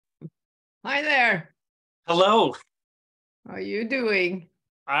Hi there. Hello, How are you doing?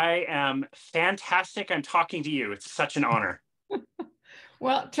 I am fantastic. I'm talking to you. It's such an honor.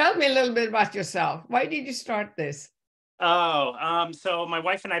 Well, tell me a little bit about yourself. Why did you start this? So my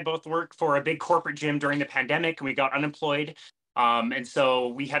wife and I both worked for a big corporate gym during the pandemic and we got unemployed. And so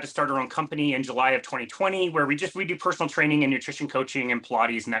we had to start our own company in July of 2020 where we do personal training and nutrition coaching and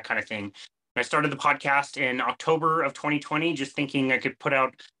Pilates and that kind of thing. I started the podcast in October of 2020, just thinking I could put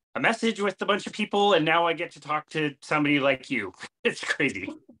out a message with a bunch of people, and now I get to talk to somebody like you. It's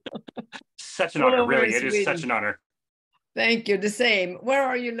crazy. Such an All honor, over really. It is such Sweden. an honor. Thank you. The same. Where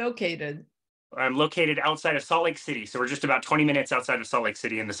are you located? I'm located outside of Salt Lake City, so we're just about 20 minutes outside of Salt Lake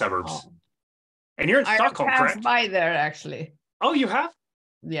City in the suburbs. Oh, And you're in I have Stockholm, passed correct? by there actually. Oh, you have?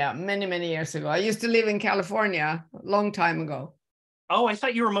 Yeah, many, many years ago. I used to live in California a long time ago. Oh, I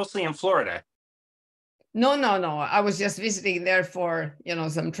thought you were mostly in Florida. No, no, no. I was just visiting there for,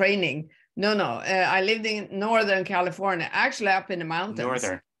 some training. No, no. I lived in Northern California, actually up in the mountains.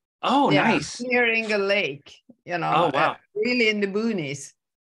 Northern. Oh, Yeah, nice. near a lake, Oh, wow. really in the boonies.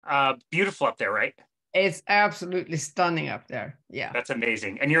 Beautiful up there, right? It's absolutely stunning up there. Yeah. That's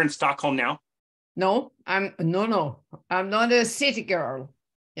amazing. And you're in Stockholm now? No, no. I'm not a city girl.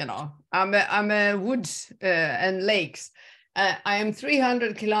 I'm a woods and lakes. I am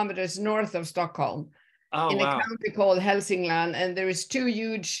 300 kilometers north of Stockholm Oh, in a wow. county called Hälsingland, and there is two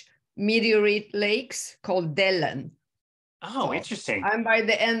huge meteorite lakes called Dellen. Oh, So interesting. I'm by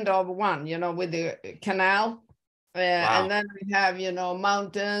the end of one, with the canal. And Wow. then we have,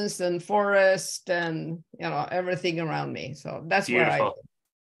 mountains and forest and, everything around me. So that's where I Beautiful. live.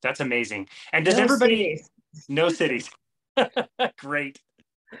 That's amazing. And does No everybody, cities. no cities? Great.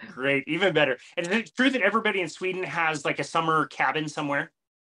 Great. Even better. And is it true that everybody in Sweden has like a summer cabin somewhere?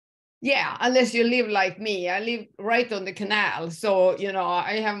 Yeah, unless you live like me. I live right on the canal. So,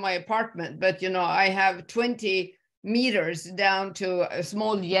 I have my apartment, but, I have 20 meters down to a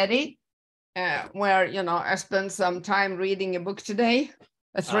small jetty where, I spent some time reading a book today,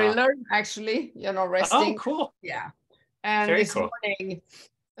 a Uh, thriller, actually, oh, resting. cool. Yeah. And Very this cool. morning,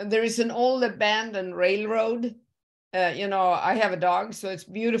 there is an old abandoned railroad. I have a dog, so it's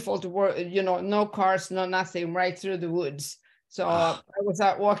beautiful to work, no cars, no nothing, right through the woods. So I Oh, was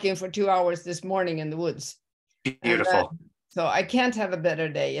out walking for 2 hours this morning in the woods. And beautiful. so I can't have a better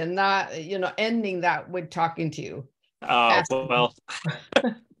day. And not, ending that with talking to you. Oh, Ask well,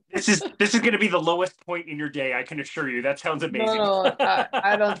 this is going to be the lowest point in your day, I can assure you. That sounds No, amazing. no,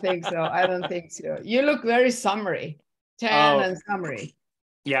 I don't think so. I don't think so. You look very summery, tan Oh, and summery.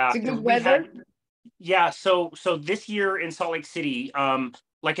 yeah, It's a good we had weather. yeah, so this year in Salt Lake City,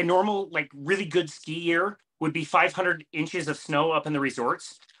 like a normal like really good ski year would be 500 inches of snow up in the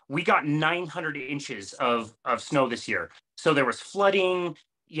resorts. We got 900 inches of snow this year. So there was flooding.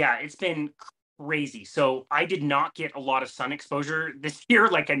 Yeah, it's been crazy. So I did not get a lot of sun exposure this year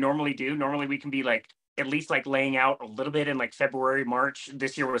like I normally do. Normally we can be like at least like laying out a little bit in like February, March.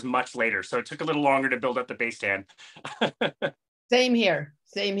 This year was much later. So it took a little longer to build up the base tan. Same here.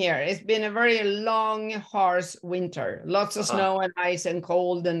 Same here. It's been a very long, harsh winter. Lots of uh, snow and ice and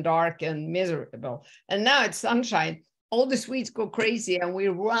cold and dark and miserable. And now it's sunshine. All the Swedes go crazy and we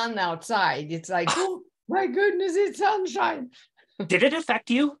run outside. It's like, oh my goodness, it's sunshine. did it affect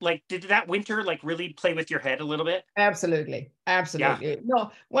you? Like, did that winter like really play with your head a little bit? Absolutely. Yeah, Absolutely.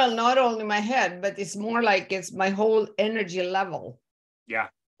 No, well, not only my head, but it's more like it's my whole energy level. yeah,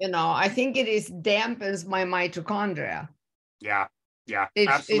 I think it is dampens my mitochondria. yeah, yeah, It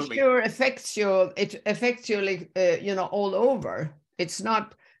absolutely. sure affects you. It affects you like all over. It's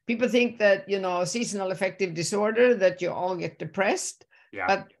not. People think that seasonal affective disorder that you all get depressed, Yeah,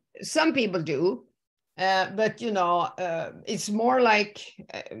 but some people do. But it's more like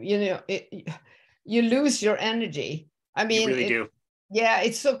you lose your energy. I you mean, really do. yeah,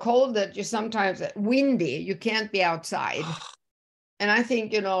 it's so cold that you sometimes windy. You can't be outside, and I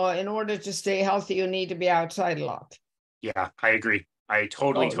think in order to stay healthy, you need to be outside a lot. Yeah, I agree. I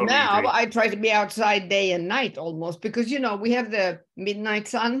totally, So totally now agree. I try to be outside day and night almost because we have the midnight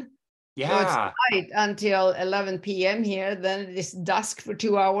sun. So it's Yeah. light until 11 p.m. here, then it is dusk for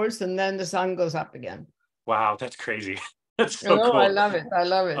 2 hours, and then the sun goes up again. Wow, that's crazy. That's so Oh, I cool. love it. I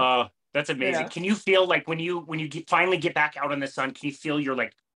love it. That's amazing. Yeah. Can you feel like finally get back out in the sun, can you feel your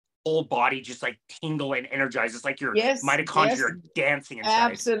like whole body just like tingle and energize? It's like your Yes, mitochondria yes, are dancing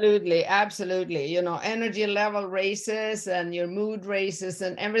inside. absolutely, absolutely. Energy level raises and your mood raises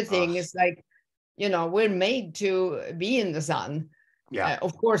and Oh, everything is like, we're made to be in the sun. yeah.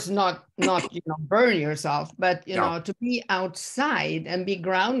 Of course, not burn yourself, but No. to be outside and be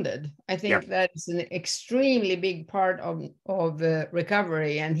grounded. I Yeah. think that's an extremely big part of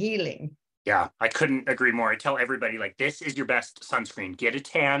recovery and healing. Yeah, I couldn't agree more. I tell everybody, like, this is your best sunscreen. Get a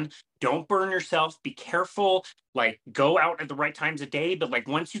tan. Don't burn yourself. Be careful. Like, go out at the right times of day. But like,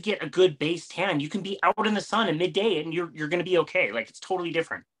 once you get a good base tan, you can be out in the sun at midday, and you're going to be okay. Like, it's totally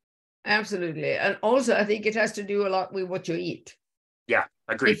different. Absolutely. And also, I think it has to do a lot with what you eat. Yeah,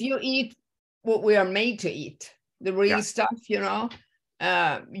 agreed. If you eat what we are made to eat, the real Yeah. stuff,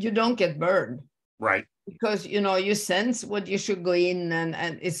 you don't get burned. Right. Because, you sense what you should go in,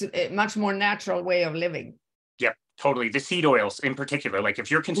 and it's a much more natural way of living. Yep, totally. The seed oils in particular. Like, if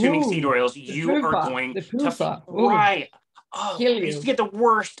you're consuming seed oils, you are going to right. Oh, Kill I used you. to get the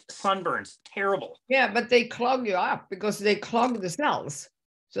worst sunburns. Terrible. Yeah, but they clog you up because they clog the cells.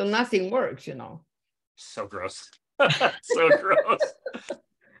 So nothing works. So gross. So gross.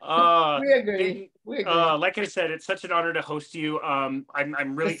 We agree. Like I said, it's such an honor to host you. I'm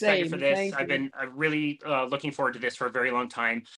really excited for this. Thank you. I'm really looking forward to this for a very long time.